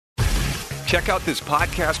Check out this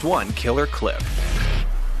Podcast One killer clip.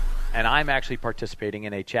 And I'm actually participating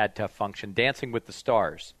in a Chad Tuff function, Dancing with the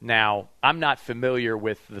Stars. Now, I'm not familiar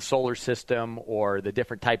with the solar system or the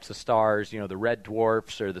different types of stars, the red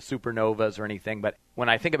dwarfs or the supernovas or anything. But when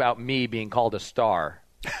I think about me being called a star,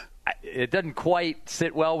 it doesn't quite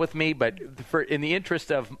sit well with me. But in the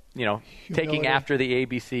interest of, taking after the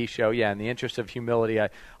ABC show, in the interest of humility,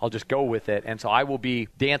 I'll just go with it. And so I will be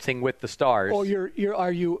Dancing with the Stars. Oh,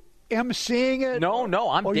 are you emceeing it? No,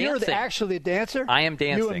 I'm dancing. You're actually a dancer? I am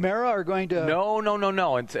dancing. You and Mara are going to...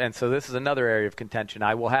 No. And so this is another area of contention.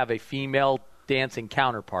 I will have a female dancing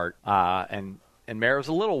counterpart, and Mara's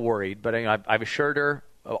a little worried, but I've assured her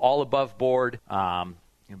all above board.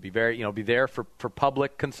 Be there for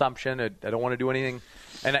public consumption. I don't want to do anything.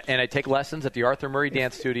 And I take lessons at the Arthur Murray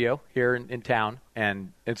Dance Studio here in town,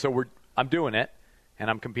 and so I'm doing it. And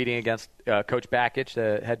I'm competing against Coach Bakich,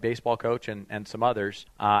 the head baseball coach, and some others.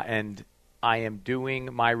 And I am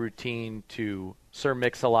doing my routine to Sir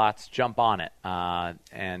Mix-a-Lot's Jump On It.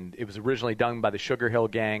 And it was originally done by the Sugar Hill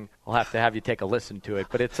Gang. I'll have to have you take a listen to it.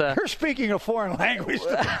 But it's You're speaking a foreign language.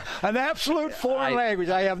 An absolute foreign language.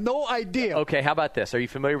 I have no idea. Okay, how about this? Are you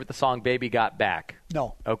familiar with the song Baby Got Back?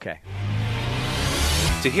 No. Okay.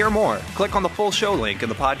 To hear more, click on the full show link in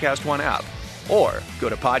the Podcast One app or go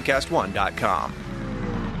to podcastone.com.